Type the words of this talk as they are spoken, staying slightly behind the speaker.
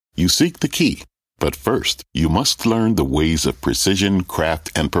You seek the key, but first, you must learn the ways of precision,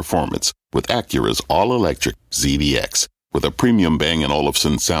 craft, and performance with Acura's all-electric ZDX. With a premium Bang &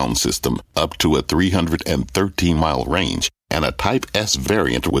 Olufsen sound system up to a 313-mile range and a Type S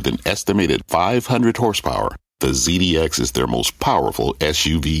variant with an estimated 500 horsepower, the ZDX is their most powerful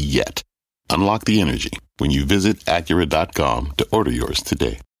SUV yet. Unlock the energy when you visit Acura.com to order yours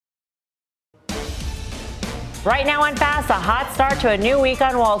today. Right now on Fast, a hot start to a new week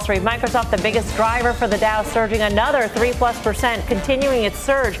on Wall Street. Microsoft, the biggest driver for the Dow, surging another 3+%, continuing its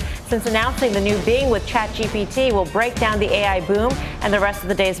surge since announcing the new Bing with ChatGPT will break down the AI boom and the rest of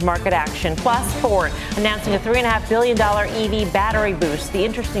the day's market action. Plus, Ford announcing a $3.5 billion EV battery boost. The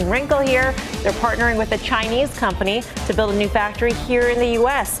interesting wrinkle here, they're partnering with a Chinese company to build a new factory here in the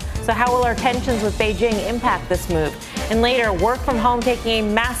U.S. So how will our tensions with Beijing impact this move? And later, work from home taking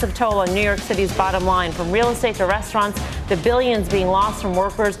a massive toll on New York City's bottom line, from real estate to restaurants, the billions being lost from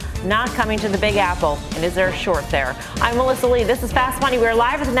workers not coming to the Big Apple. And is there a short there? I'm Melissa Lee. This is Fast Money. We're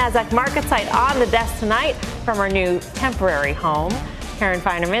live at the NASDAQ market site on the desk tonight from our new temporary home. Karen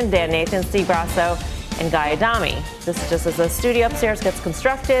Feinerman, Dan Nathan, Steve Grasso, and Guy Adami. This is just as the studio upstairs gets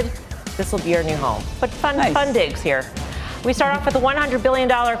constructed. This will be your new home. But fun digs here. We start off with a $100 billion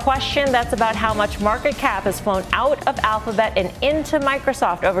question. That's about how much market cap has flown out of Alphabet and into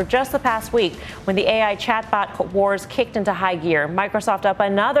Microsoft over just the past week when the AI chatbot wars kicked into high gear. Microsoft up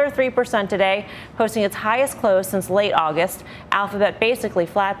another 3% today, posting its highest close since late August. Alphabet basically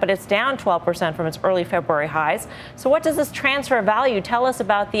flat, but it's down 12% from its early February highs. So what does this transfer of value tell us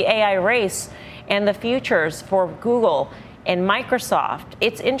about the AI race and the futures for Google and Microsoft?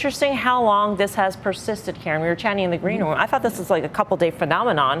 It's interesting how long this has persisted, Karen. We were chatting in the green room. I thought this was like a couple-day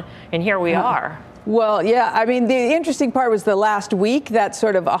phenomenon, and here we are. Well, yeah, I mean, the interesting part was the last week, that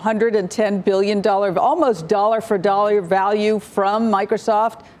sort of $110 billion, almost dollar for dollar value from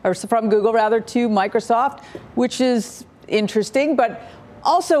Microsoft, or from Google, rather, to Microsoft, which is interesting. But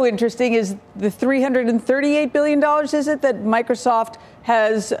also interesting is the $338 billion, is it, that Microsoft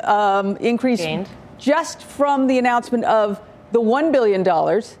has increased just from the announcement of the $1 billion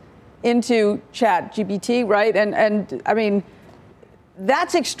into ChatGPT, right? And I mean,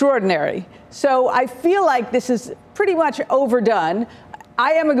 that's extraordinary. So I feel like this is pretty much overdone.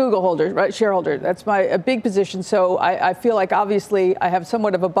 I am a Google holder, right, shareholder. That's a big position. So I feel like obviously I have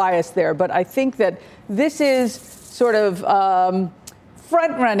somewhat of a bias there. But I think that this is sort of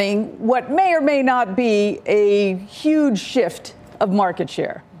front-running what may or may not be a huge shift of market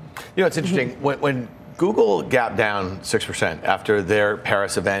share. You know, it's interesting. When Google gapped down 6% after their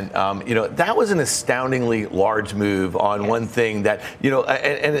Paris event, that was an astoundingly large move on one thing that,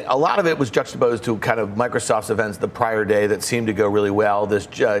 and a lot of it was juxtaposed to kind of Microsoft's events the prior day that seemed to go really well. This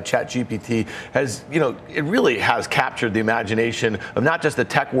ChatGPT has, it really has captured the imagination of not just the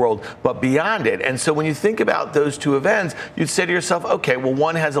tech world, but beyond it. And so when you think about those two events, you'd say to yourself, okay, well,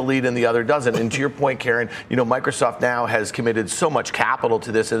 one has a lead and the other doesn't. And to your point, Karen, Microsoft now has committed so much capital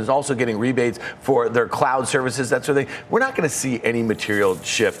to this and is also getting rebates for their cloud services, that sort of thing. We're not going to see any material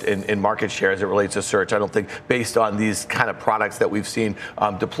shift in market share as it relates to search, I don't think, based on these kind of products that we've seen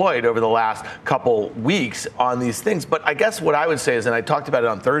deployed over the last couple weeks on these things. But I guess what I would say is, and I talked about it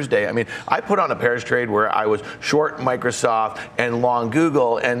on Thursday, I mean, I put on a pairs trade where I was short Microsoft and long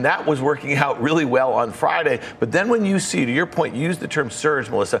Google, and that was working out really well on Friday. But then when you see, to your point, you used the term surge,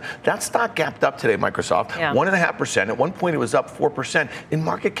 Melissa, that stock gapped up today, Microsoft, 1.5%. At one point, it was up 4% in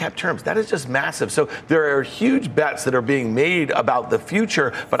market cap terms. That is just massive. So there are huge bets that are being made about the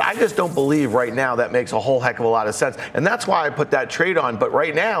future, but I just don't believe right now that makes a whole heck of a lot of sense. And that's why I put that trade on. But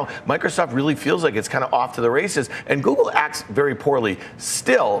right now, Microsoft really feels like it's kind of off to the races, and Google acts very poorly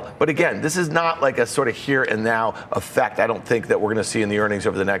still. But again, this is not like a sort of here and now effect, I don't think, that we're going to see in the earnings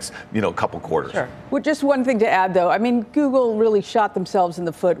over the nenext, couple quarters. Sure. Well, just one thing to add, though. I mean, Google really shot themselves in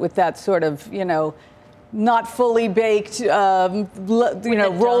the foot with that sort of, not fully baked, rollout.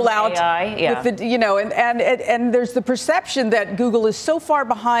 AI, with the, and there's the perception that Google is so far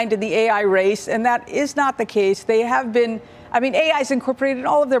behind in the AI race, and that is not the case. They have been. I mean, AI is incorporated in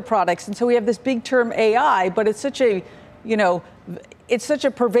all of their products, and so we have this big term AI, but it's such a, it's such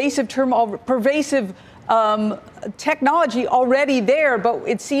a pervasive term, pervasive technology already there. But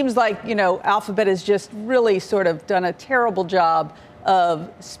it seems like Alphabet has just really sort of done a terrible job of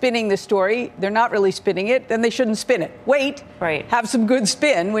spinning the story. They're not really spinning it, then they shouldn't spin it. Wait, have some good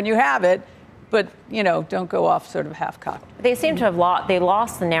spin when you have it, but, don't go off sort of half-cocked. They seem to have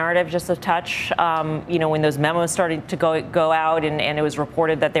lost the narrative just a touch, when those memos started to go out and it was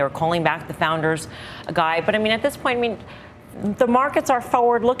reported that they were calling back the founders, Guy. But, at this point, the markets are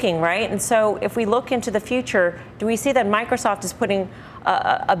forward-looking, right? And so if we look into the future, do we see that Microsoft is putting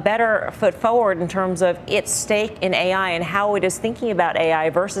a better foot forward in terms of its stake in AI and how it is thinking about AI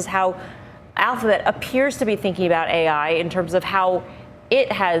versus how Alphabet appears to be thinking about AI in terms of how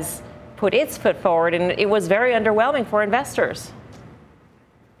it has put its foot forward, and it was very underwhelming for investors.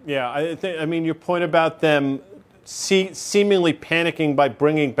 Yeah, I mean, your point about them seemingly panicking by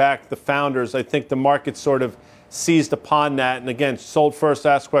bringing back the founders, I think the market sort of seized upon that, and again, sold first,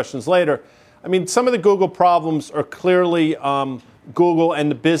 asked questions later. I mean, some of the Google problems are clearly Google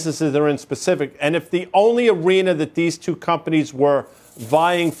and the businesses they're in specific, and if the only arena that these two companies were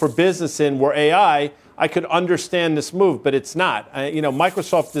vying for business in were AI, I could understand this move, but it's not.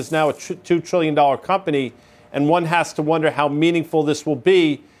 Microsoft is now a $2 trillion company, and one has to wonder how meaningful this will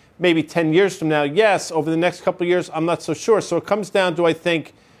be maybe 10 years from now. Yes, over the next couple of years, I'm not so sure. So it comes down to, I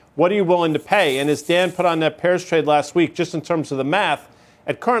think, what are you willing to pay? And as Dan put on that pairs trade last week, just in terms of the math,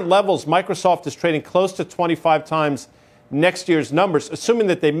 at current levels, Microsoft is trading close to 25 times next year's numbers, assuming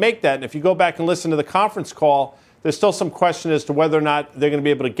that they make that. And if you go back and listen to the conference call, there's still some question as to whether or not they're going to be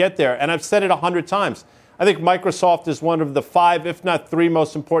able to get there. And I've said it 100 times. I think Microsoft is one of the 5, if not 3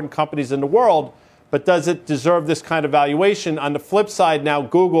 most important companies in the world. But does it deserve this kind of valuation? On the flip side, now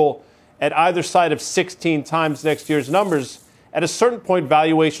Google at either side of 16 times next year's numbers, at a certain point,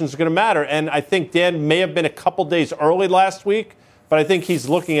 valuations are going to matter. And I think Dan may have been a couple days early last week, but I think he's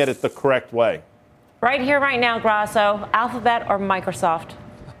looking at it the correct way. Right here, right now, Grasso, Alphabet or Microsoft?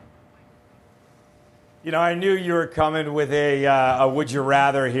 I knew you were coming with a would you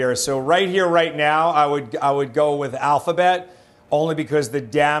rather here. So right here, right now, I would go with Alphabet, only because the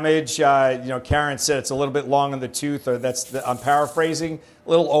damage, Karen said it's a little bit long in the tooth, or I'm paraphrasing, a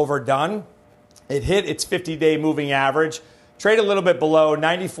little overdone. It hit its 50-day moving average, trade a little bit below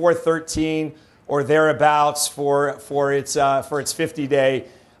 94.13 or thereabouts for its 50-day.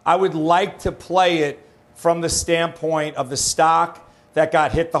 I would like to play it from the standpoint of the stock that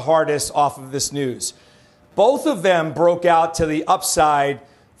got hit the hardest off of this news. Both of them broke out to the upside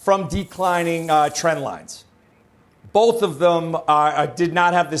from declining trend lines. Both of them did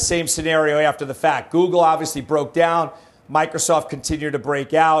not have the same scenario after the fact. Google obviously broke down. Microsoft continued to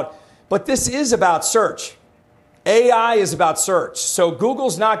break out. But this is about search. AI is about search. So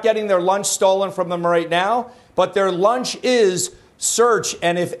Google's not getting their lunch stolen from them right now, but their lunch is search.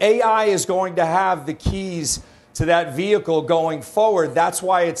 And if AI is going to have the keys to that vehicle going forward, that's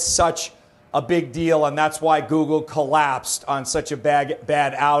why it's such a big deal. And that's why Google collapsed on such a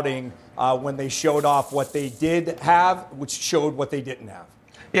bad outing when they showed off what they did have, which showed what they didn't have.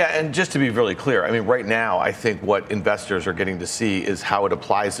 Yeah, and just to be really clear, I mean, right now, I think what investors are getting to see is how it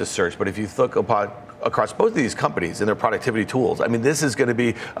applies to search. But if you look across both of these companies and their productivity tools, I mean, this is going to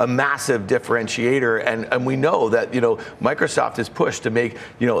be a massive differentiator. And we know that, Microsoft is pushed to make,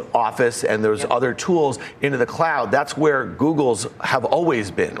 Office and those other tools into the cloud. That's where Google's have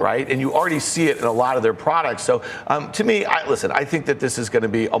always been, right? And you already see it in a lot of their products. So to me, I think that this is going to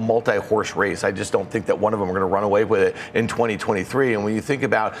be a multi-horse race. I just don't think that one of them are going to run away with it in 2023. And when you think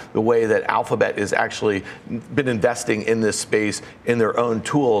about the way that Alphabet has actually been investing in this space in their own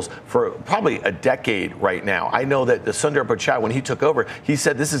tools for probably a decade right now. I know that the Sundar Pichai, when he took over, he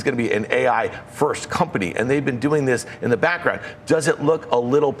said this is going to be an AI first company, and they've been doing this in the background. Does it look a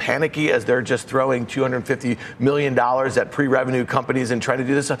little panicky as they're just throwing $250 million at pre-revenue companies and trying to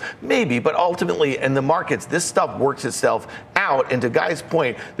do this stuff? Maybe, but ultimately in the markets, this stuff works itself out. And to Guy's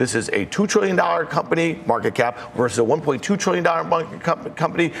point, this is a $2 trillion company market cap versus a $1.2 trillion market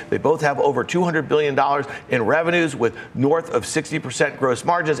company. They both have over $200 billion in revenues with north of 60% gross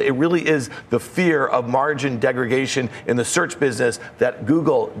margins. It really is the fear of margin degradation in the search business that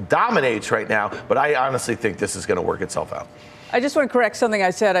Google dominates right now. But I honestly think this is going to work itself out. I just want to correct something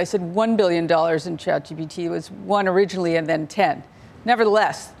I said. I said $1 billion in ChatGPT. It was 1 originally and then 10.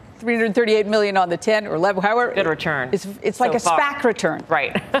 Nevertheless, 338 million on the 10 or 11, however. Good return. It's like a SPAC return.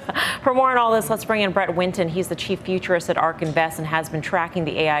 Right. For more on all this, let's bring in Brett Winton. He's the chief futurist at ARK Invest and has been tracking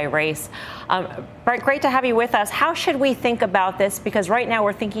the AI race. Brett, great to have you with us. How should we think about this? Because right now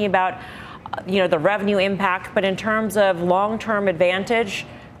we're thinking about the revenue impact, but in terms of long-term advantage,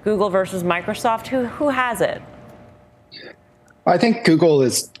 Google versus Microsoft, who has it? I think Google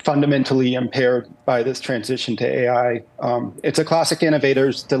is fundamentally impaired by this transition to AI. It's a classic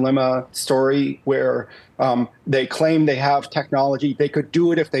innovator's dilemma story where they claim they have technology. They could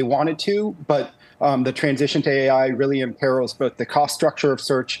do it if they wanted to, but the transition to AI really imperils both the cost structure of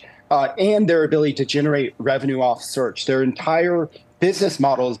search and their ability to generate revenue off search. Their entire business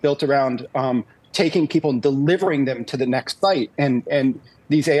model is built around taking people and delivering them to the next site. And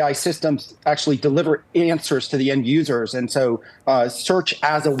these AI systems actually deliver answers to the end users. And so search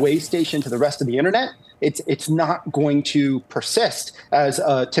as a way station to the rest of the internet, it's not going to persist as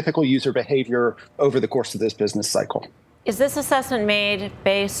a typical user behavior over the course of this business cycle. Is this assessment made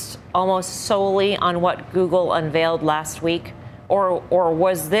based almost solely on what Google unveiled last week? Or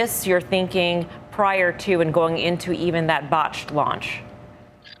was this your thinking prior to and going into even that botched launch?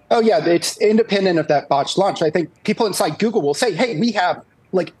 Oh, yeah, it's independent of that botched launch. I think people inside Google will say, hey, we have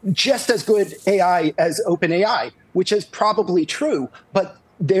like just as good AI as OpenAI, which is probably true. But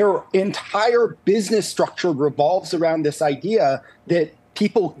their entire business structure revolves around this idea that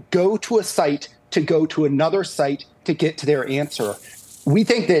people go to a site to go to another site to get to their answer. We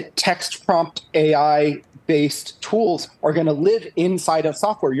think that text prompt AI-based tools are going to live inside of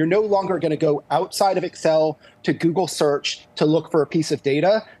software. You're no longer going to go outside of Excel to Google search to look for a piece of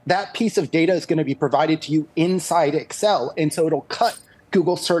data. That piece of data is going to be provided to you inside Excel. And so it'll cut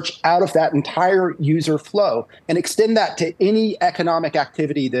Google search out of that entire user flow and extend that to any economic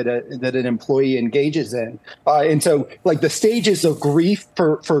activity that an employee engages in. And so like the stages of grief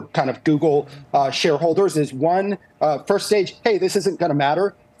for kind of Google shareholders is one, first stage, hey, this isn't going to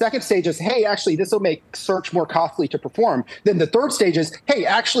matter. Second stage is, hey, actually, this will make search more costly to perform. Then the third stage is, hey,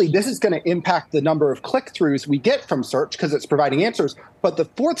 actually, this is going to impact the number of click-throughs we get from search because it's providing answers. But the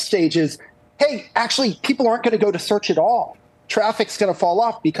fourth stage is, hey, actually, people aren't going to go to search at all. Traffic's going to fall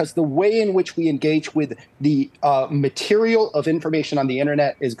off because the way in which we engage with the material of information on the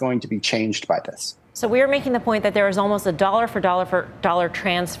internet is going to be changed by this. So we are making the point that there is almost a dollar for dollar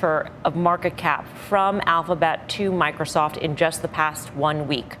transfer of market cap from Alphabet to Microsoft in just the past 1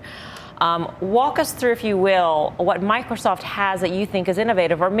 week. Walk us through, if you will, what Microsoft has that you think is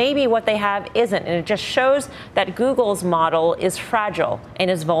innovative, or maybe what they have isn't. And it just shows that Google's model is fragile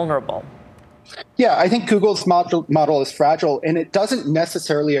and is vulnerable. Yeah, I think Google's model is fragile, and it doesn't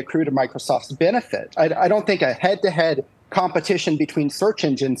necessarily accrue to Microsoft's benefit. I don't think a head-to-head competition between search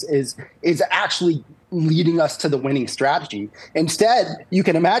engines is actually leading us to the winning strategy. Instead, you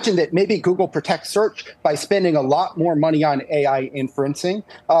can imagine that maybe Google protects search by spending a lot more money on AI inferencing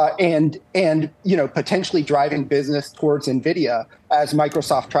and potentially driving business towards NVIDIA as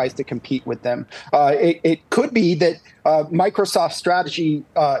Microsoft tries to compete with them. It could be that Microsoft's strategy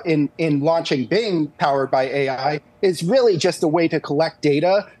in launching Bing powered by AI is really just a way to collect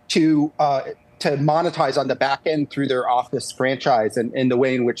data to monetize on the back end through their Office franchise and the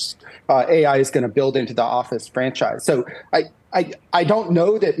way in which AI is going to build into the Office franchise. So I don't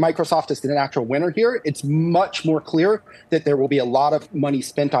know that Microsoft is the natural winner here. It's much more clear that there will be a lot of money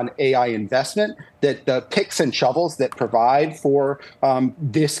spent on AI investment, that the picks and shovels that provide for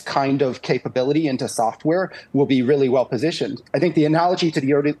this kind of capability into software will be really well positioned. I think the analogy to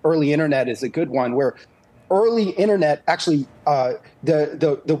the early internet is a good one, where early internet actually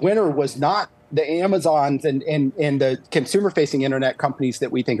the winner was not the Amazons and the consumer-facing internet companies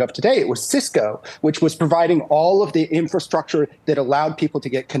that we think of today. It was Cisco, which was providing all of the infrastructure that allowed people to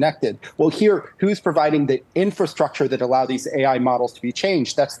get connected. Well, here, who's providing the infrastructure that allow these AI models to be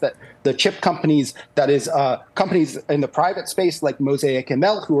changed? That's the chip companies, that is companies in the private space like Mosaic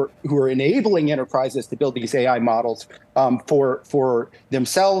ML who are enabling enterprises to build these AI models for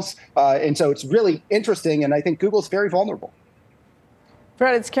themselves. And so it's really interesting, and I think Google's very vulnerable.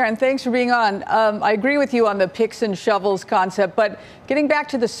 Fred, it's Karen. Thanks for being on. I agree with you on the picks and shovels concept, but getting back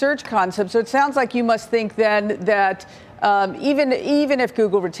to the search concept, so it sounds like you must think then that even if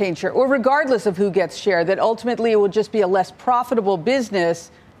Google retains share, or regardless of who gets share, that ultimately it will just be a less profitable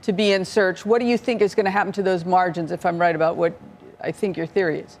business to be in search. What do you think is going to happen to those margins, if I'm right about what I think your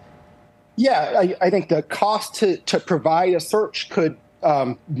theory is? Yeah, I think the cost to provide a search could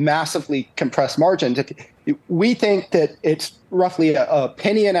massively compress margins. We think that it's roughly a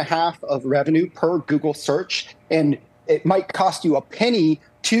penny and a half of revenue per Google search, and it might cost you a penny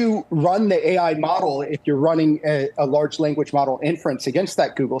to run the AI model if you're running a large language model inference against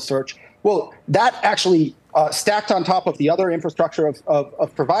that Google search. Well, that actually stacked on top of the other infrastructure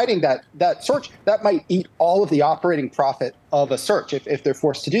of providing that search, that might eat all of the operating profit of a search if they're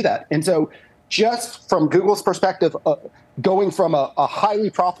forced to do that. And so just from Google's perspective, going from a highly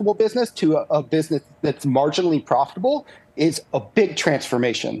profitable business to a business that's marginally profitable is a big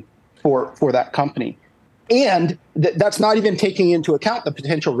transformation for that company. And that's not even taking into account the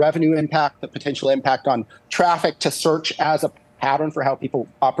potential revenue impact, the potential impact on traffic to search as a pattern for how people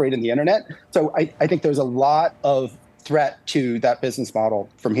operate in the internet. So I think there's a lot of threat to that business model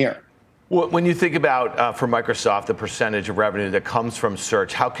from here. When you think about, for Microsoft, the percentage of revenue that comes from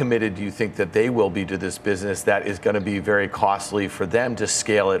search, how committed do you think that they will be to this business that is going to be very costly for them to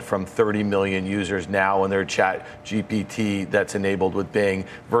scale it from 30 million users now in their Chat GPT that's enabled with Bing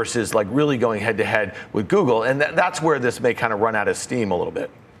versus like really going head to head with Google? And that's where this may kind of run out of steam a little bit.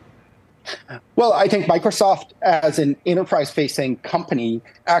 Well, I think Microsoft, as an enterprise-facing company,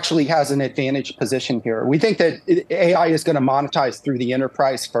 actually has an advantaged position here. We think that AI is going to monetize through the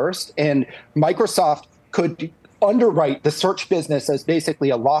enterprise first, and Microsoft could underwrite the search business as basically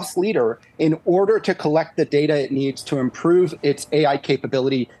a loss leader in order to collect the data it needs to improve its AI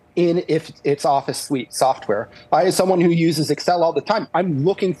capability in its Office suite software. I, as someone who uses Excel all the time, I'm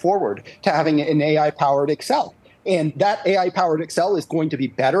looking forward to having an AI-powered Excel. And that AI-powered Excel is going to be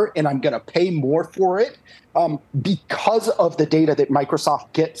better, and I'm going to pay more for it because of the data that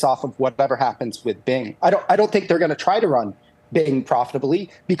Microsoft gets off of whatever happens with Bing. I don't think they're going to try to run Bing profitably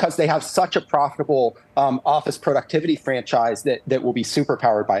because they have such a profitable Office productivity franchise that will be super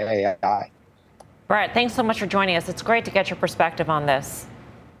powered by AI. Brett, thanks so much for joining us. It's great to get your perspective on this.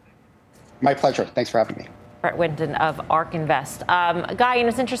 My pleasure. Thanks for having me. Brett Winton of ARK Invest. Guy,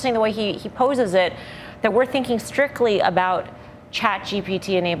 it's interesting the way he poses it, that we're thinking strictly about Chat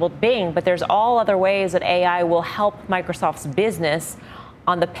GPT-enabled Bing, but there's all other ways that AI will help Microsoft's business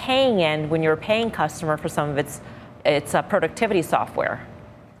on the paying end when you're a paying customer for some of its productivity software.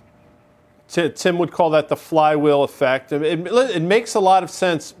 Tim would call that the flywheel effect. It makes a lot of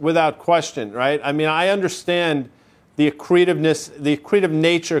sense without question, right? I mean, I understand the accretive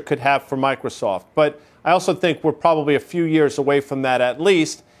nature it could have for Microsoft, but I also think we're probably a few years away from that at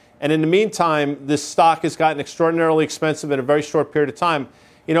least. And in the meantime, this stock has gotten extraordinarily expensive in a very short period of time.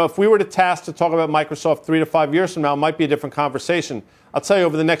 You know, if we were tasked to talk about Microsoft 3 to 5 years from now, it might be a different conversation. I'll tell you,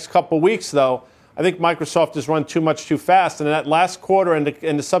 over the next couple of weeks, though, I think Microsoft has run too much too fast. And in that last quarter and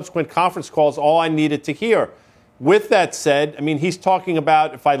the subsequent conference calls, all I needed to hear. With that said, I mean, he's talking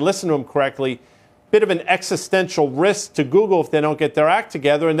about, if I listen to him correctly, a bit of an existential risk to Google if they don't get their act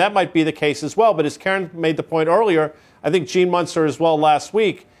together. And that might be the case as well. But as Karen made the point earlier, I think Gene Munster as well last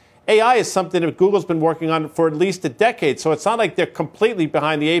week, AI is something that Google's been working on for at least a decade, so it's not like they're completely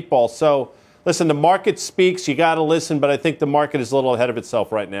behind the eight ball. So, listen, the market speaks, you got to listen, but I think the market is a little ahead of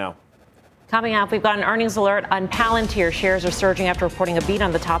itself right now. Coming up, we've got an earnings alert on Palantir. Shares are surging after reporting a beat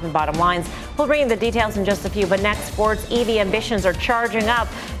on the top and bottom lines. We'll bring you the details in just a few, but next, Ford's EV ambitions are charging up.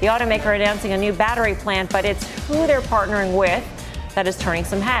 The automaker announcing a new battery plant, but it's who they're partnering with that is turning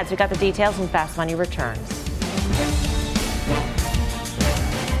some heads. We've got the details when Fast Money returns.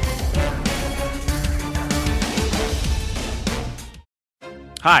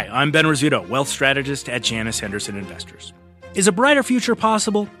 Hi, I'm Ben Rizzuto, wealth strategist at Janus Henderson Investors. Is a brighter future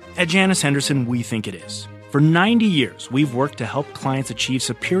possible? At Janus Henderson, we think it is. For 90 years, we've worked to help clients achieve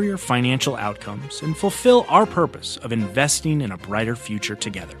superior financial outcomes and fulfill our purpose of investing in a brighter future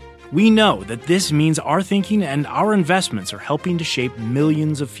together. We know that this means our thinking and our investments are helping to shape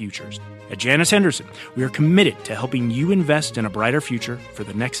millions of futures. At Janus Henderson, we are committed to helping you invest in a brighter future for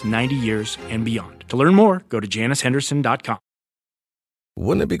the next 90 years and beyond. To learn more, go to janushenderson.com.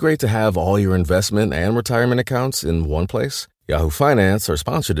 Wouldn't it be great to have all your investment and retirement accounts in one place? Yahoo Finance, our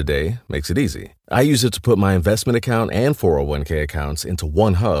sponsor today, makes it easy. I use it to put my investment account and 401k accounts into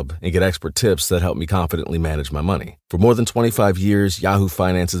one hub and get expert tips that help me confidently manage my money. For more than 25 years, Yahoo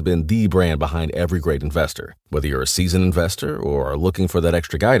Finance has been the brand behind every great investor. Whether you're a seasoned investor or are looking for that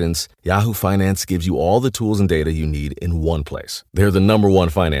extra guidance, Yahoo Finance gives you all the tools and data you need in one place. They're the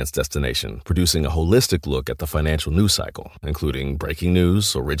 #1 finance destination, producing a holistic look at the financial news cycle, including breaking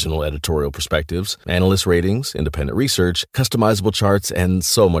news, original editorial perspectives, analyst ratings, independent research, customizable charts, and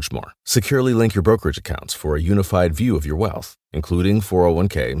so much more. Securely link your brokerage accounts for a unified view of your wealth, including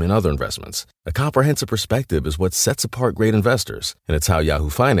 401k and other investments. A comprehensive perspective is what sets apart great investors, and it's how Yahoo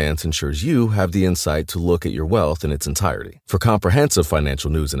Finance ensures you have the insight to look at your wealth in its entirety. For comprehensive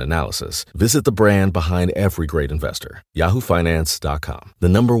financial news and analysis, visit the brand behind every great investor, yahoofinance.com, the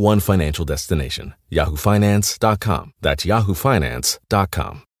 #1 financial destination, yahoofinance.com. That's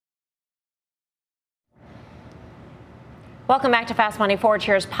yahoofinance.com. Welcome back to Fast Money. Ford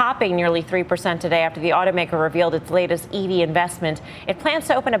shares popping nearly 3% today after the automaker revealed its latest EV investment. It plans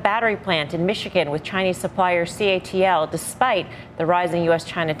to open a battery plant in Michigan with Chinese supplier CATL, despite the rising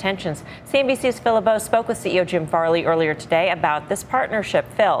U.S.-China tensions. CNBC's Phil LeBeau spoke with CEO Jim Farley earlier today about this partnership.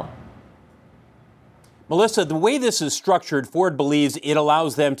 Phil. Melissa, the way this is structured, Ford believes it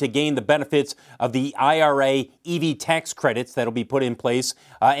allows them to gain the benefits of the IRA EV tax credits that will be put in place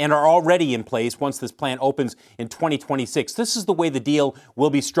and are already in place once this plant opens in 2026. This is the way the deal will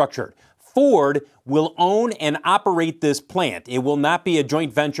be structured. Ford will own and operate this plant. It will not be a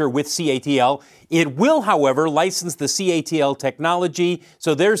joint venture with CATL. It will, however, license the CATL technology.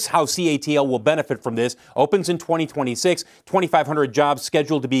 So there's how CATL will benefit from this. Opens in 2026, 2,500 jobs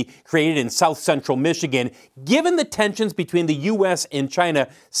scheduled to be created in South Central Michigan. Given the tensions between the U.S. and China,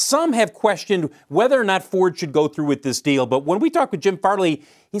 some have questioned whether or not Ford should go through with this deal. But when we talk with Jim Farley,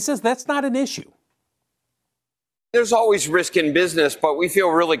 he says that's not an issue. There's always risk in business, but we feel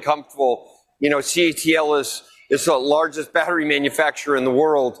really comfortable. CATL is the largest battery manufacturer in the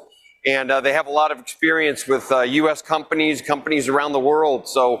world, and they have a lot of experience with U.S. companies around the world.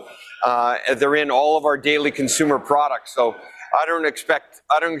 So they're in all of our daily consumer products. So I don't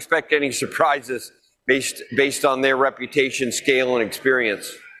expect any surprises based on their reputation, scale, and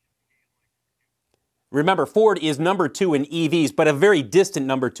experience. Remember, Ford is number 2 in EVs, but a very distant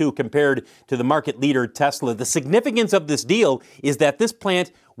number 2 compared to the market leader, Tesla. The significance of this deal is that this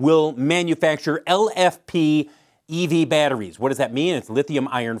plant will manufacture LFP EV batteries. What does that mean? It's lithium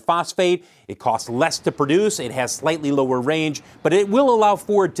iron phosphate. It costs less to produce. It has slightly lower range, but it will allow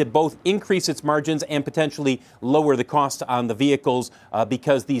Ford to both increase its margins and potentially lower the cost on the vehicles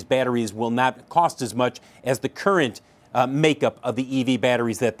because these batteries will not cost as much as the current makeup of the EV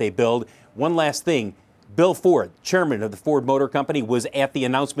batteries that they build. One last thing. Bill Ford, chairman of the Ford Motor Company, was at the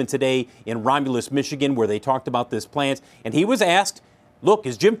announcement today in Romulus, Michigan, where they talked about this plant. And he was asked, look,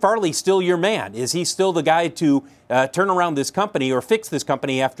 is Jim Farley still your man? Is he still the guy to turn around this company or fix this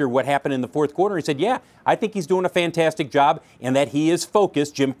company after what happened in the fourth quarter? He said, yeah, I think he's doing a fantastic job and that he is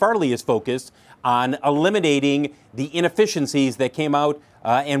focused, Jim Farley is focused on eliminating the inefficiencies that came out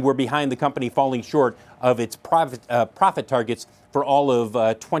and were behind the company falling short of its profit targets for all of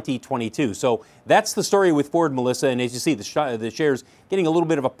 2022. So that's the story with Ford, Melissa. And as you see, the shares getting a little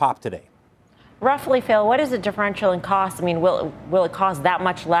bit of a pop today. Roughly, Phil, what is the differential in cost? I mean, will it cost that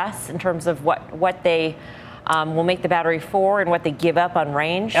much less in terms of what they will make the battery for and what they give up on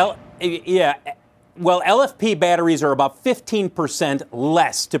range? Yeah. Well, LFP batteries are about 15%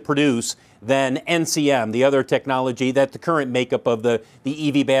 less to produce than NCM, the other technology that the current makeup of the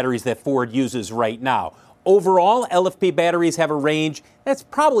EV batteries that Ford uses right now. Overall, LFP batteries have a range that's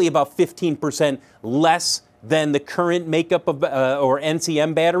probably about 15% less than the current makeup of or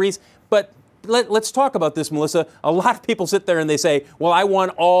NCM batteries. But let's talk about this, Melissa. A lot of people sit there and they say, well, I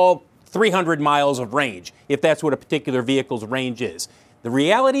want all 300 miles of range, if that's what a particular vehicle's range is. The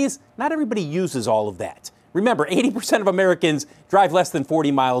reality is not everybody uses all of that. Remember, 80% of Americans drive less than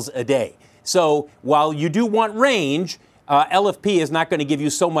 40 miles a day. So while you do want range, LFP is not going to give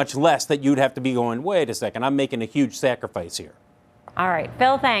you so much less that you'd have to be going, wait a second, I'm making a huge sacrifice here. All right.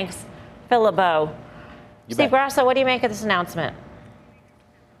 Phil, thanks. Phil LeBeau. Steve Grasso, what do you make of this announcement?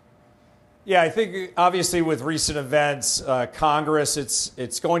 Yeah, I think obviously with recent events, Congress,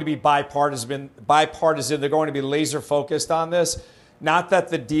 it's going to be bipartisan. They're going to be laser focused on this. Not that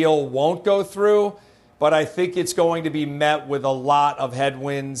the deal won't go through, but I think it's going to be met with a lot of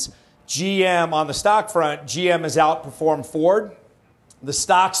headwinds. GM on the stock front, GM has outperformed Ford. The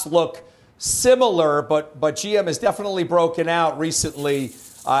stocks look similar, but GM has definitely broken out recently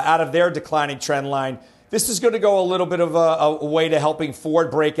out of their declining trend line. This is going to go a little bit of a way to helping Ford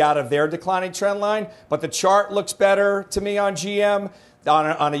break out of their declining trend line, but the chart looks better to me on GM.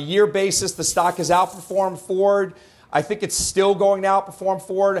 On a year basis, the stock has outperformed Ford. I think it's still going to outperform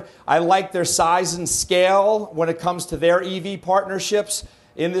Ford. I like their size and scale when it comes to their EV partnerships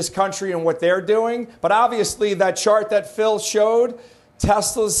in this country and what they're doing. But obviously, that chart that Phil showed,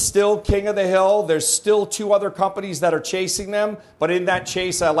 Tesla's still king of the hill. There's still 2 other companies that are chasing them. But in that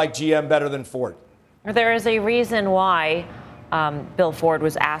chase, I like GM better than Ford. There is a reason why Bill Ford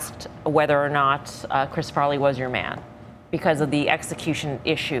was asked whether or not Chris Farley was your man, because of the execution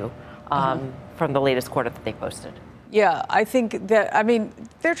issue from the latest quarter that they posted. Yeah, I think that, I mean,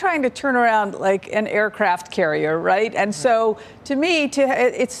 they're trying to turn around like an aircraft carrier, right? And so to me,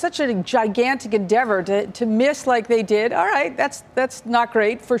 it's such a gigantic endeavor to miss like they did. All right, that's not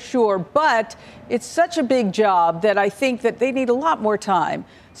great for sure, but it's such a big job that I think that they need a lot more time.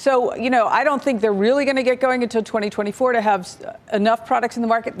 So, I don't think they're really going to get going until 2024 to have enough products in the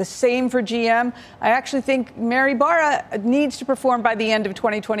market. The same for GM. I actually think Mary Barra needs to perform by the end of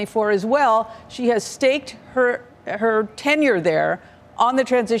 2024 as well. She has staked her tenure there on the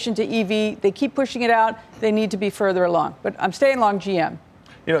transition to EV. They keep pushing it out. They need to be further along. But I'm staying long GM.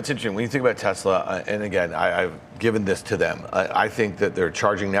 It's interesting when you think about Tesla, and again, I've given this to them. I think that their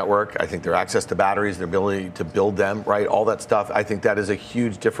charging network, I think their access to batteries, their ability to build them, right, all that stuff, I think that is a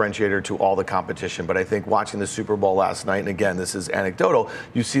huge differentiator to all the competition. But I think watching the Super Bowl last night, and again, this is anecdotal,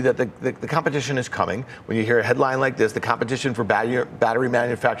 you see that the competition is coming. When you hear a headline like this, the competition for battery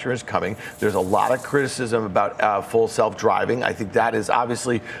manufacturing is coming. There's a lot of criticism about full self-driving. I think that is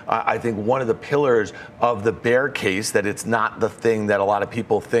obviously, I think, one of the pillars of the bear case, that it's not the thing that a lot of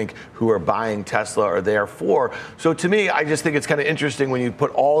people think who are buying Tesla are there for. So to me, I just think it's kind of interesting when you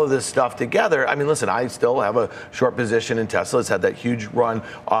put all of this stuff together. I mean, listen, I still have a short position in Tesla. It's had that huge run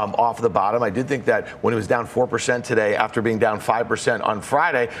off the bottom. I did think that when it was down 4% today, after being down 5% on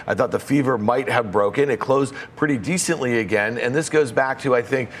Friday, I thought the fever might have broken. It closed pretty decently again. And this goes back to, I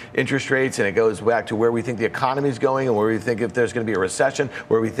think, interest rates, and it goes back to where we think the economy is going and where we think if there's going to be a recession,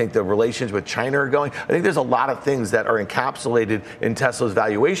 where we think the relations with China are going. I think there's a lot of things that are encapsulated in Tesla's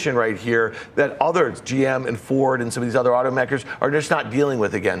valuation right here that others, GM and Ford and some of these other automakers, are just not dealing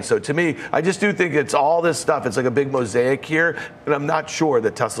with again. So to me, I just do think it's all this stuff. It's like a big mosaic here, and I'm not sure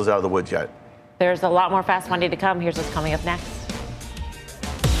that Tesla's out of the woods yet. There's a lot more Fast Money to come. Here's what's coming up next.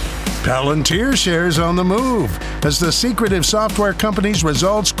 Palantir shares on the move as the secretive software company's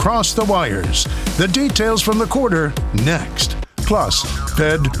results cross the wires. The details from the quarter next. Plus,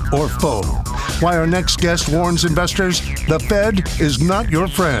 Fed or foe? Why our next guest warns investors the Fed is not your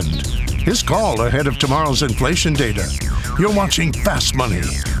friend. His call ahead of tomorrow's inflation data. You're watching Fast Money,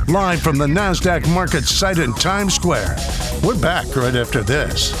 live from the NASDAQ market site in Times Square. We're back right after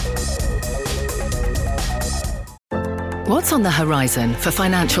this. What's on the horizon for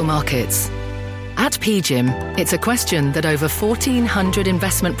financial markets? At PGIM, it's a question that over 1,400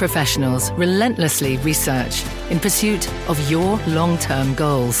 investment professionals relentlessly research in pursuit of your long-term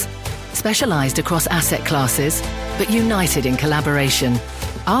goals. Specialized across asset classes, but united in collaboration,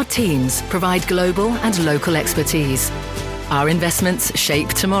 our teams provide global and local expertise. Our investments shape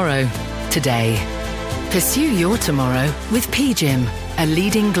tomorrow, today. Pursue your tomorrow with PGIM, a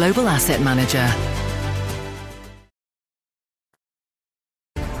leading global asset manager.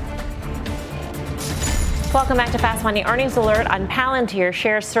 Welcome back to Fast Money. Earnings alert on Palantir.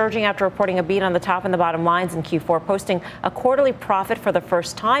 Shares surging after reporting a beat on the top and the bottom lines in Q4, posting a quarterly profit for the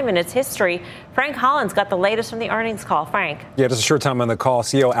first time in its history. Frank Holland's got the latest from the earnings call. Frank. Yeah, just a short time on the call.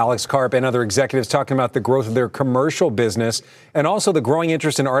 CEO Alex Karp and other executives talking about the growth of their commercial business and also the growing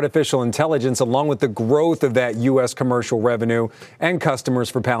interest in artificial intelligence, along with the growth of that U.S. commercial revenue and customers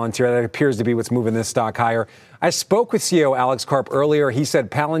for Palantir. That appears to be what's moving this stock higher. I spoke with CEO Alex Karp earlier. He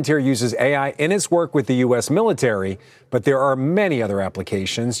said Palantir uses AI in its work with the U.S. military, but there are many other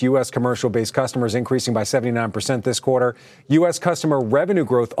applications. U.S. commercial-based customers increasing by 79% this quarter. U.S. customer revenue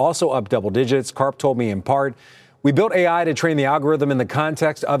growth also up double digits. Karp told me in part, we built AI to train the algorithm in the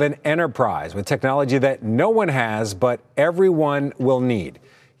context of an enterprise with technology that no one has, but everyone will need.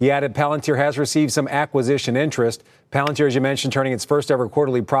 He added Palantir has received some acquisition interest. Palantir, as you mentioned, turning its first ever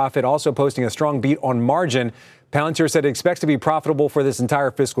quarterly profit, also posting a strong beat on margin. Palantir said it expects to be profitable for this entire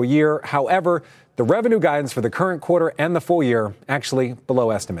fiscal year. However, the revenue guidance for the current quarter and the full year actually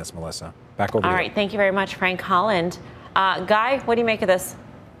below estimates, Melissa. Back over to you. All right. Thank you very much, Frank Holland. Guy, what do you make of this?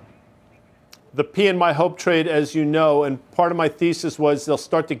 The P in my hope trade, as you know, and part of my thesis was they'll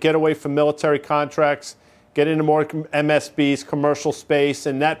start to get away from military contracts, get into more MSBs, commercial space,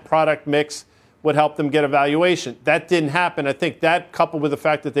 and that product mix would help them get a valuation. That didn't happen. I think that, coupled with the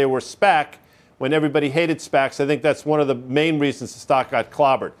fact that they were SPAC, when everybody hated SPACs, I think that's one of the main reasons the stock got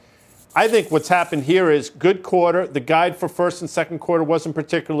clobbered. I think what's happened here is good quarter. The guide for first and second quarter wasn't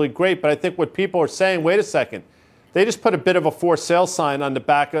particularly great, but I think what people are saying, wait a second, they just put a bit of a for sale sign on the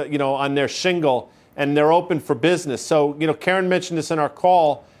back, on their shingle, and they're open for business. So, Karen mentioned this in our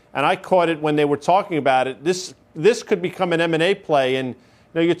call, and I caught it when they were talking about it. This could become an M&A play, and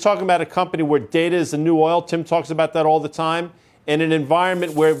you're talking about a company where data is the new oil. Tim talks about that all the time. In an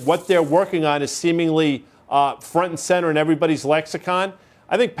environment where what they're working on is seemingly front and center in everybody's lexicon,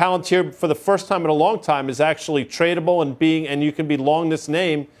 I think Palantir, for the first time in a long time, is actually tradable and you can be long this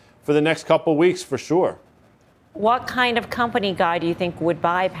name for the next couple of weeks for sure. What kind of company, Guy, do you think would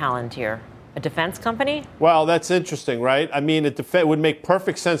buy Palantir? A defense company? Well, that's interesting, right? I mean, it would make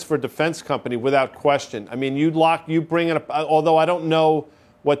perfect sense for a defense company without question. I mean, you bring it up, although I don't know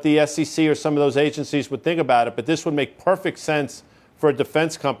what the SEC or some of those agencies would think about it, but this would make perfect sense for a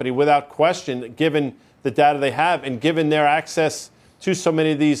defense company without question, given the data they have and given their access to so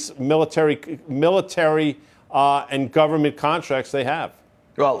many of these military and government contracts they have.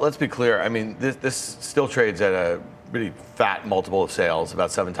 Well, let's be clear. I mean, this still trades at a really fat multiple of sales, about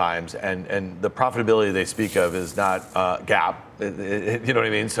 7 times, and the profitability they speak of is not GAAP. You know what I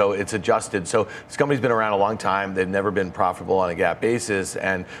mean? So it's adjusted. So this company's been around a long time. They've never been profitable on a GAAP basis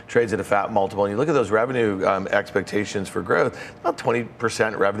and trades at a fat multiple. And you look at those revenue expectations for growth, about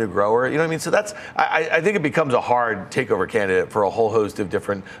 20% revenue grower. You know what I mean? So that's, I think it becomes a hard takeover candidate for a whole host of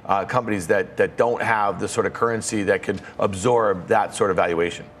different companies that don't have the sort of currency that could absorb that sort of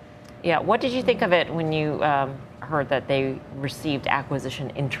valuation. Yeah. What did you think of it when you heard that they received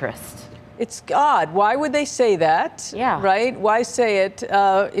acquisition interest? It's odd. Why would they say that? Yeah. Right? Why say it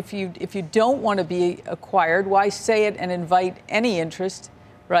if you don't want to be acquired? Why say it and invite any interest,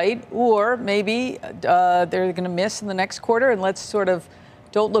 right? Or maybe they're going to miss in the next quarter, and let's sort of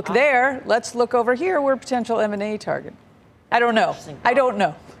don't look there. Let's look over here. We're a potential M&A target. I don't know. I don't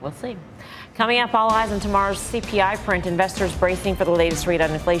know. We'll see. Coming up, all eyes on tomorrow's CPI print. Investors bracing for the latest read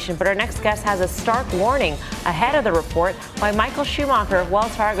on inflation. But our next guest has a stark warning ahead of the report. Why Michael Schumacher of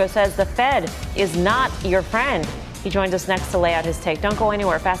Wells Fargo says the Fed is not your friend. He joins us next to lay out his take. Don't go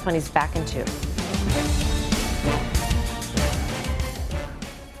anywhere. Fast Money's back in 2.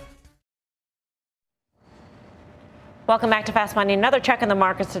 Welcome back to Fast Money. Another check in the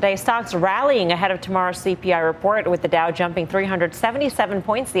markets today. Stocks rallying ahead of tomorrow's CPI report, with the Dow jumping 377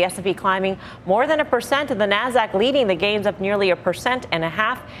 points, the S&P climbing more than 1%, and the Nasdaq leading the gains up nearly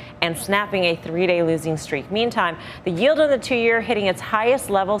 1.5% and snapping a 3-day losing streak. Meantime, the yield on the 2-year hitting its highest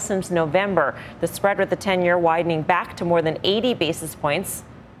level since November. The spread with the 10-year widening back to more than 80 basis points.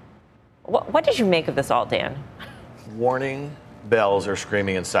 What did you make of this all, Dan? Warning. Bells are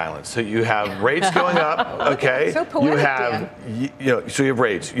screaming in silence. So you have rates going up, okay? So poetic, you have, so you have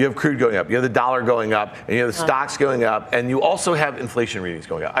rates, you have crude going up, you have the dollar going up, and you have the stocks going up, and you also have inflation readings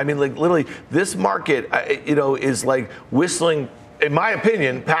going up. I mean, like literally, this market, is like whistling, in my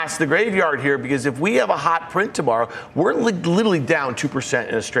opinion, past the graveyard here, because if we have a hot print tomorrow, we're literally down 2%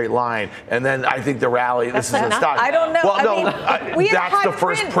 in a straight line, and then I think the rally. This is a stock. I don't know. Well, that's the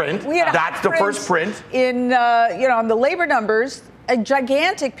first print. That's the first print in on the labor numbers. A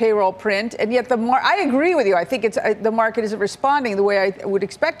gigantic payroll print, and yet I agree with you. I think the market isn't responding the way I would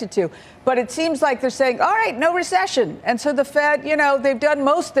expect it to. But it seems like they're saying, all right, no recession. And so the Fed, they've done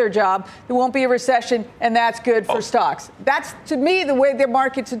most of their job. There won't be a recession, and that's good for stocks. That's, to me, the way the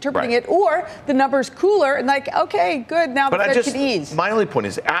market's interpreting it. Or the number's cooler, and like, okay, good, now the Fed can ease. My only point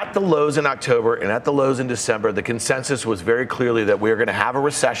is, at the lows in October and at the lows in December, the consensus was very clearly that we're going to have a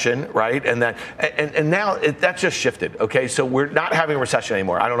recession, right? And now that's just shifted, okay? So we're not having a recession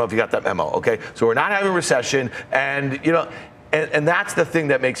anymore. I don't know if you got that memo, okay? So we're not having a recession, and and that's the thing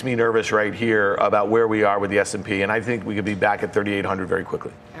that makes me nervous right here about where we are with the S&P, and I think we could be back at 3,800 very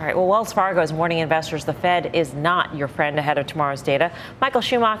quickly. All right, well, Wells Fargo is warning investors the Fed is not your friend ahead of tomorrow's data. Michael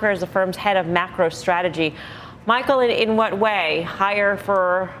Schumacher is the firm's head of macro strategy. Michael, in what way? Higher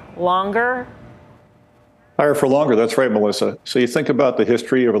for longer? Higher for longer. That's right, Melissa. So you think about the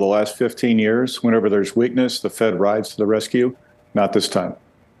history over the last 15 years. Whenever there's weakness, the Fed rides to the rescue. Not this time.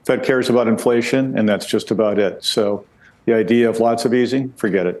 Fed cares about inflation, and that's just about it. So the idea of lots of easing,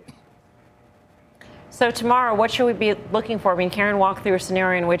 forget it. So tomorrow, what should we be looking for? I mean, Karen walked through a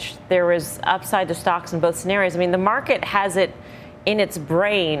scenario in which there was upside to stocks in both scenarios. I mean, the market has it in its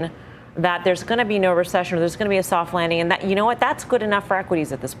brain that there's going to be no recession or there's going to be a soft landing, and that, you know what, that's good enough for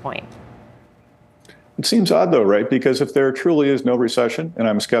equities at this point. It seems odd, though, right? Because if there truly is no recession, and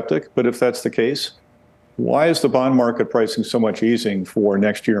I'm a skeptic, but if that's the case, why is the bond market pricing so much easing for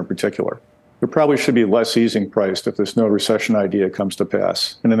next year in particular? There probably should be less easing priced if this no recession idea comes to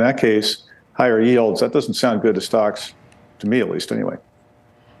pass. And in that case, higher yields, that doesn't sound good to stocks, to me at least anyway.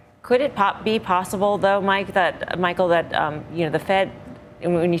 Could it be possible, though, Michael, that the Fed,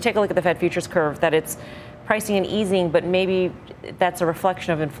 when you take a look at the Fed futures curve, that it's pricing and easing, but maybe that's a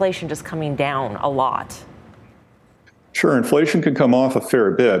reflection of inflation just coming down a lot? Sure, inflation can come off a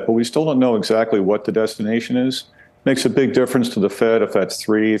fair bit, but we still don't know exactly what the destination is. Makes a big difference to the Fed if that's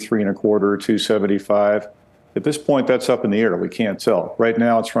 3.25, 2.75. At this point, that's up in the air. We can't tell. Right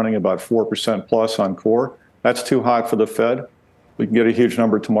now, it's running about 4% plus on core. That's too hot for the Fed. We can get a huge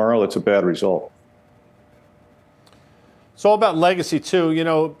number tomorrow. That's a bad result. It's all about legacy,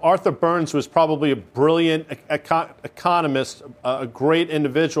 too. Arthur Burns was probably a brilliant economist, a great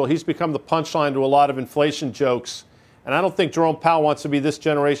individual. He's become the punchline to a lot of inflation jokes. And I don't think Jerome Powell wants to be this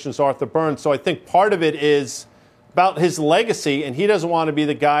generation's Arthur Burns. So I think part of it is about his legacy, and he doesn't want to be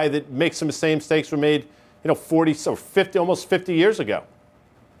the guy that makes some of the same mistakes were made, 40 or 50, almost 50 years ago.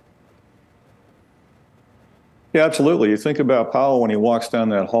 Yeah, absolutely. You think about Powell when he walks down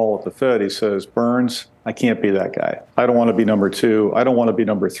that hall at the Fed, he says, Burns, I can't be that guy. I don't want to be number 2. I don't want to be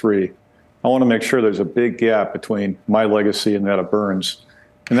number 3. I want to make sure there's a big gap between my legacy and that of Burns.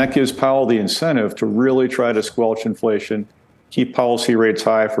 And that gives Powell the incentive to really try to squelch inflation, keep policy rates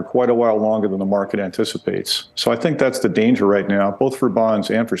high for quite a while longer than the market anticipates. So I think that's the danger right now, both for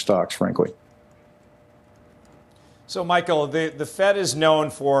bonds and for stocks, frankly. So, Michael, the Fed is known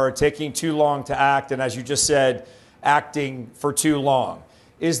for taking too long to act, and as you just said, acting for too long.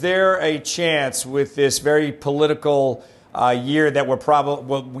 Is there a chance with this very political year that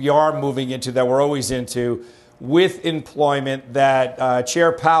we are moving into, that we're always into, with employment, that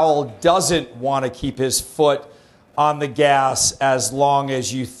Chair Powell doesn't want to keep his foot on the gas as long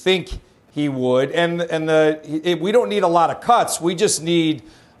as you think he would? And we don't need a lot of cuts. We just need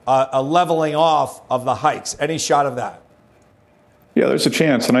a leveling off of the hikes. Any shot of that? Yeah, there's a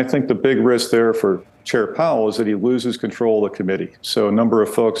chance. And I think the big risk there for Chair Powell is that he loses control of the committee. So a number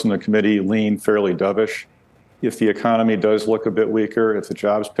of folks in the committee lean fairly dovish. If the economy does look a bit weaker, if the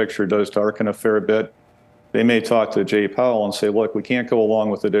jobs picture does darken a fair bit, they may talk to Jay Powell and say, look, we can't go along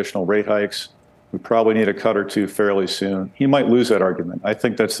with additional rate hikes. We probably need a cut or two fairly soon. He might lose that argument. I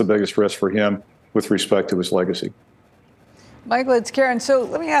think that's the biggest risk for him with respect to his legacy. Michael, it's Karen. So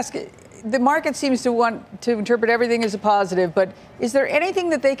let me ask, the market seems to want to interpret everything as a positive, but is there anything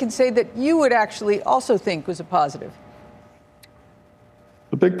that they can say that you would actually also think was a positive?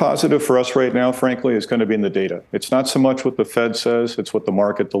 The big positive for us right now, frankly, is going to be in the data. It's not so much what the Fed says, it's what the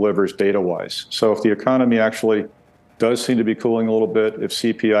market delivers data-wise. So if the economy actually does seem to be cooling a little bit, if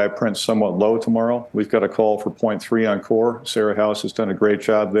CPI prints somewhat low tomorrow, we've got a call for 0.3 on core. Sarah House has done a great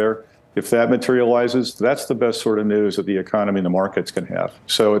job there. If that materializes, that's the best sort of news that the economy and the markets can have.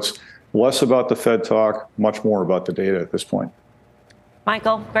 So it's less about the Fed talk, much more about the data at this point.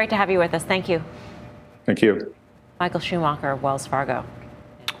 Michael, great to have you with us. Thank you. Thank you. Michael Schumacher of Wells Fargo.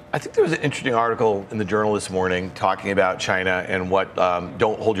 I think there was an interesting article in the Journal this morning talking about China and what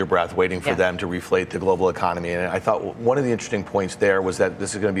don't hold your breath waiting for them to reflate the global economy. And I thought one of the interesting points there was that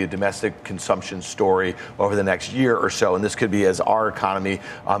this is going to be a domestic consumption story over the next year or so. And this could be as our economy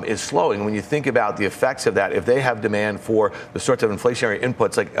is slowing. When you think about the effects of that, if they have demand for the sorts of inflationary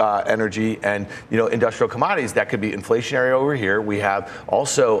inputs like energy and industrial commodities, that could be inflationary over here. We have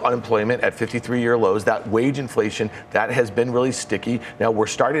also unemployment at 53-year lows. That wage inflation, that has been really sticky. Now we're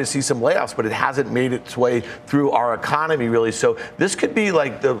starting to see some layoffs, but it hasn't made its way through our economy really. So this could be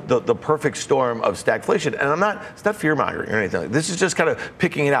like the perfect storm of stagflation. And it's not fear mongering or anything. This is just kind of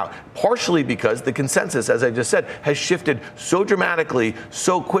picking it out, partially because the consensus, as I just said, has shifted so dramatically,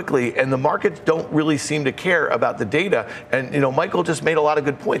 so quickly, and the markets don't really seem to care about the data. And Michael just made a lot of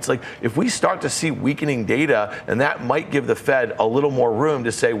good points. Like if we start to see weakening data, and that might give the Fed a little more room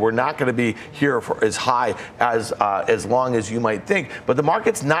to say we're not going to be here for as high as long as you might think. But the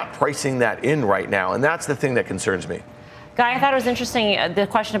market's not pricing that in right now, and that's the thing that concerns me. Guy, I thought it was interesting, the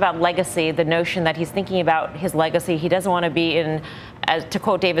question about legacy, the notion that he's thinking about his legacy. He doesn't want to be in, to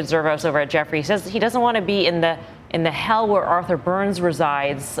quote David Zervos over at Jefferies, he says he doesn't want to be in the hell where Arthur Burns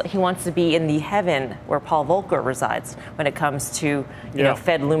resides. He wants to be in the heaven where Paul Volcker resides when it comes to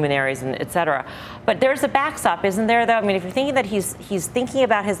Fed luminaries and et cetera. But there's a backstop, isn't there, though? I mean, if you're thinking that he's thinking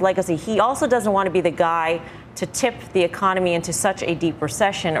about his legacy, he also doesn't want to be the guy to tip the economy into such a deep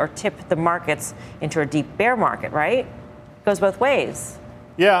recession or tip the markets into a deep bear market, right? Goes both ways.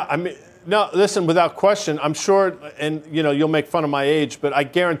 Yeah, I mean, no, listen, without question, I'm sure, and you'll make fun of my age, but I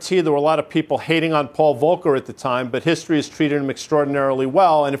guarantee there were a lot of people hating on Paul Volcker at the time, but history has treated him extraordinarily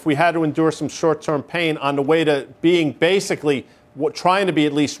well. And if we had to endure some short-term pain on the way to being basically trying to be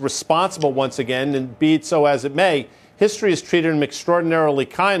at least responsible once again, and be it so as it may, history has treated him extraordinarily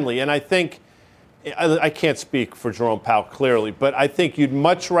kindly. And I think, I can't speak for Jerome Powell clearly, but I think you'd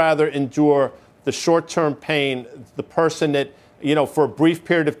much rather endure the short-term pain, the person that, for a brief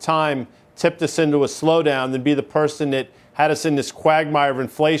period of time tipped us into a slowdown, than be the person that had us in this quagmire of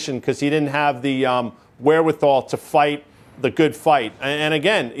inflation because he didn't have the wherewithal to fight the good fight. And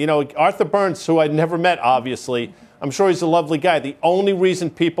again, Arthur Burns, who I'd never met, obviously, I'm sure he's a lovely guy. The only reason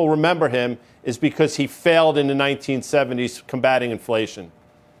people remember him is because he failed in the 1970s combating inflation.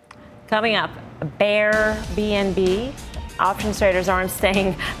 Coming up, Airbnb. Options traders aren't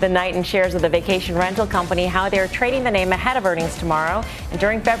staying the night in shares of the vacation rental company, how they're trading the name ahead of earnings tomorrow. And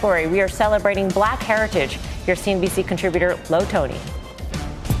during February, we are celebrating Black Heritage. Here's CNBC contributor Lo Tony.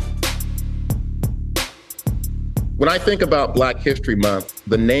 When I think about Black History Month,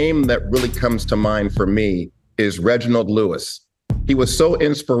 the name that really comes to mind for me is Reginald Lewis. He was so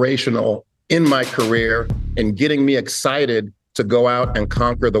inspirational in my career in getting me excited to go out and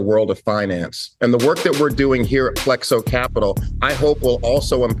conquer the world of finance. And the work that we're doing here at Plexo Capital, I hope will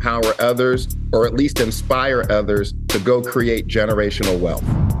also empower others, or at least inspire others, to go create generational wealth.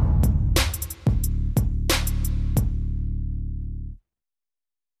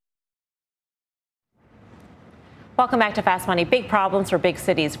 Welcome back to Fast Money. Big problems for big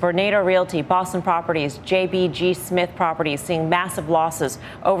cities. Vornado Realty, Boston Properties, JBG Smith Properties seeing massive losses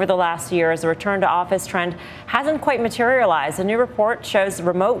over the last year as the return to office trend hasn't quite materialized. A new report shows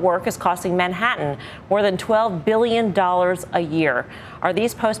remote work is costing Manhattan more than $12 billion a year. Are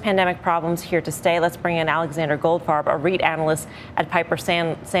these post-pandemic problems here to stay? Let's bring in Alexander Goldfarb, a REIT analyst at Piper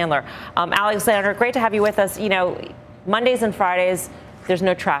Sandler. Alexander, great to have you with us. You know, Mondays and Fridays, there's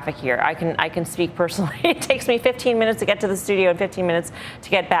no traffic here. I can speak personally. It takes me 15 minutes to get to the studio and 15 minutes to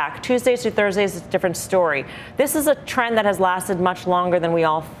get back. Tuesdays to Thursdays is a different story. This is a trend that has lasted much longer than we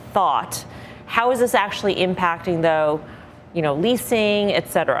all thought. How is this actually impacting, though, leasing, et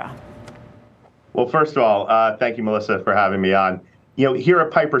cetera? Well, first of all, thank you, Melissa, for having me on. Here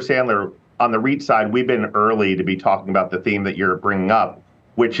at Piper Sandler, on the REIT side, we've been early to be talking about the theme that you're bringing up,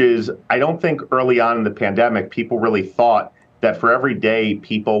 which is I don't think early on in the pandemic, people really thought that for every day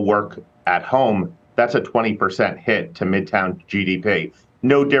people work at home, that's a 20% hit to Midtown GDP.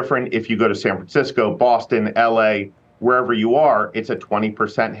 No different if you go to San Francisco, Boston, LA, wherever you are, it's a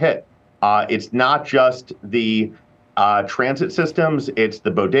 20% hit. It's not just the transit systems, it's the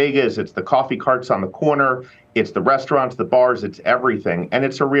bodegas, it's the coffee carts on the corner, it's the restaurants, the bars, it's everything. And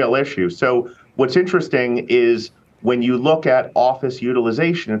it's a real issue. So what's interesting is when you look at office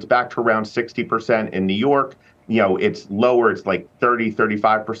utilization, it's back to around 60% in New York. It's lower, it's like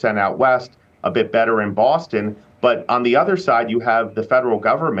 35% out west, a bit better in Boston. But on the other side, you have the federal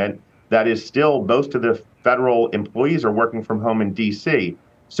government that is still, most of the federal employees are working from home in DC.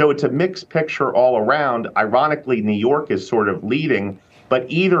 So it's a mixed picture all around. Ironically, New York is sort of leading. But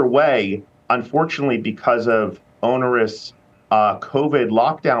either way, unfortunately, because of onerous COVID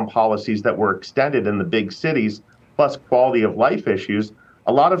lockdown policies that were extended in the big cities, plus quality of life issues,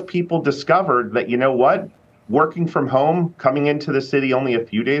 a lot of people discovered that, working from home, coming into the city only a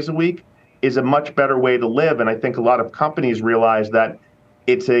few days a week is a much better way to live. And I think a lot of companies realize that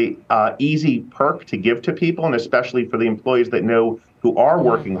it's a easy perk to give to people, and especially for the employees that know who are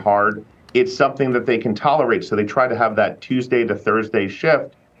working hard, it's something that they can tolerate. So they try to have that Tuesday to Thursday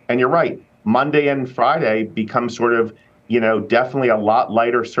shift. And you're right, Monday and Friday become sort of, definitely a lot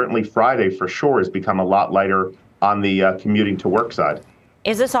lighter. Certainly Friday for sure has become a lot lighter on the commuting to work side.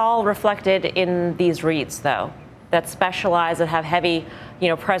 Is this all reflected in these REITs, though, that specialize, that have heavy,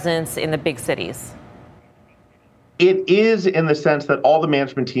 presence in the big cities? It is in the sense that all the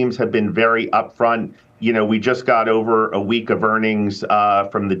management teams have been very upfront. We just got over a week of earnings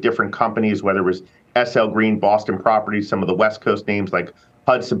from the different companies, whether it was SL Green, Boston Properties, some of the West Coast names like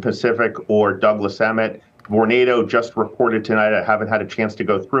Hudson Pacific or Douglas Emmett. Vornado just reported tonight. I haven't had a chance to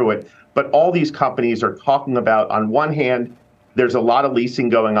go through it. But all these companies are talking about, on one hand, there's a lot of leasing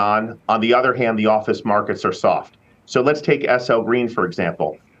going on. On the other hand, the office markets are soft. So let's take SL Green, for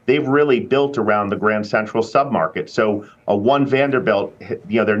example. They've really built around the Grand Central submarket. So a One Vanderbilt,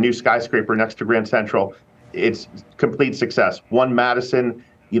 their new skyscraper next to Grand Central, it's complete success. One Madison,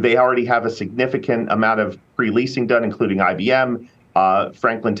 they already have a significant amount of pre-leasing done, including IBM,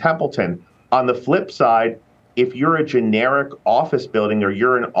 Franklin Templeton. On the flip side, if you're a generic office building or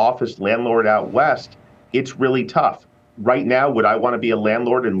you're an office landlord out west, it's really tough. Right now, would I want to be a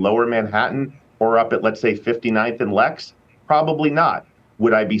landlord in Lower Manhattan or up at, let's say, 59th and Lex? Probably not.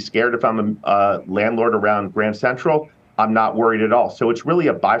 Would I be scared if I'm a landlord around Grand Central? I'm not worried at all. So it's really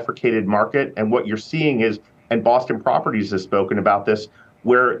a bifurcated market. And what you're seeing is, and Boston Properties has spoken about this,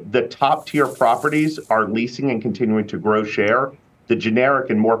 where the top tier properties are leasing and continuing to grow share. The generic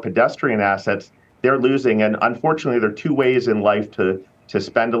and more pedestrian assets, they're losing. And unfortunately, there are two ways in life to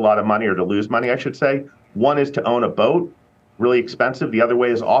spend a lot of money, or to lose money, I should say. One is to own a boat, really expensive. The other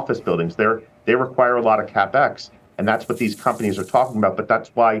way is office buildings. They require a lot of CapEx, and that's what these companies are talking about. But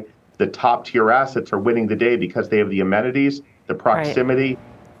that's why the top tier assets are winning the day, because they have the amenities, the proximity,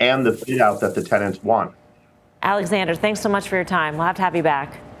 and the fit out that the tenants want. Alexander, thanks so much for your time. We'll have to have you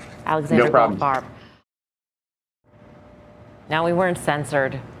back. Alexander Goldfarb. No, we weren't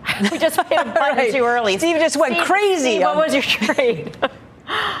censored. We just hit a button too early. Steve just went crazy. Steve, what was your trade?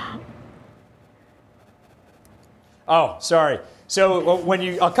 Oh, sorry. So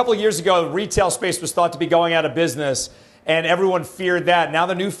a couple of years ago, the retail space was thought to be going out of business, and everyone feared that. Now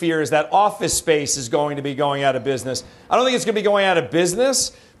the new fear is that office space is going to be going out of business. I don't think it's going to be going out of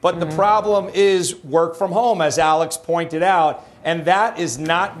business, but the problem is work from home, as Alex pointed out, and that is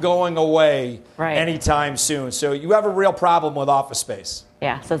not going away anytime soon. So you have a real problem with office space.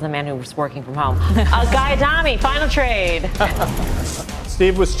 Yeah, says the man who was working from home. Guy Adami, final trade.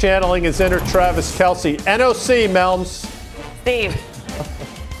 Steve was channeling his inner Travis Kelce. NOC, Melms. Steve.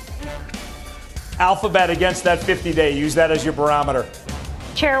 Alphabet against that 50-day. Use that as your barometer.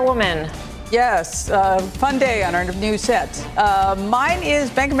 Chairwoman. Yes, fun day on our new set. Mine is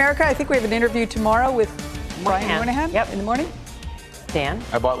Bank of America. I think we have an interview tomorrow with Brian Moynihan in the morning. Dan?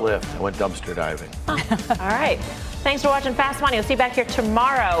 I bought Lyft. I went dumpster diving. All right. Thanks for watching Fast Money. We'll see you back here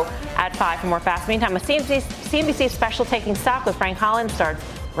tomorrow at 5 for more Fast. Meantime, a CNBC special Taking Stock with Frank Holland starts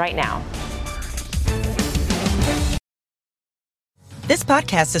right now. This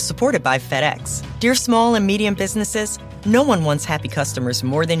podcast is supported by FedEx. Dear small and medium businesses, no one wants happy customers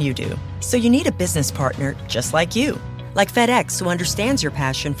more than you do. So you need a business partner just like you. Like FedEx, who understands your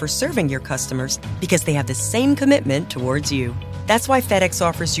passion for serving your customers because they have the same commitment towards you. That's why FedEx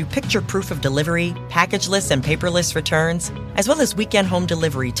offers you picture proof of delivery, packageless and paperless returns, as well as weekend home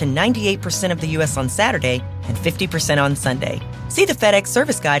delivery to 98% of the U.S. on Saturday and 50% on Sunday. See the FedEx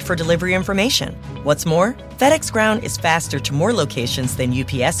service guide for delivery information. What's more, FedEx Ground is faster to more locations than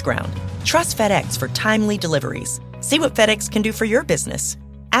UPS Ground. Trust FedEx for timely deliveries. See what FedEx can do for your business.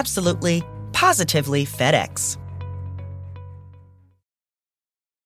 Absolutely, positively FedEx.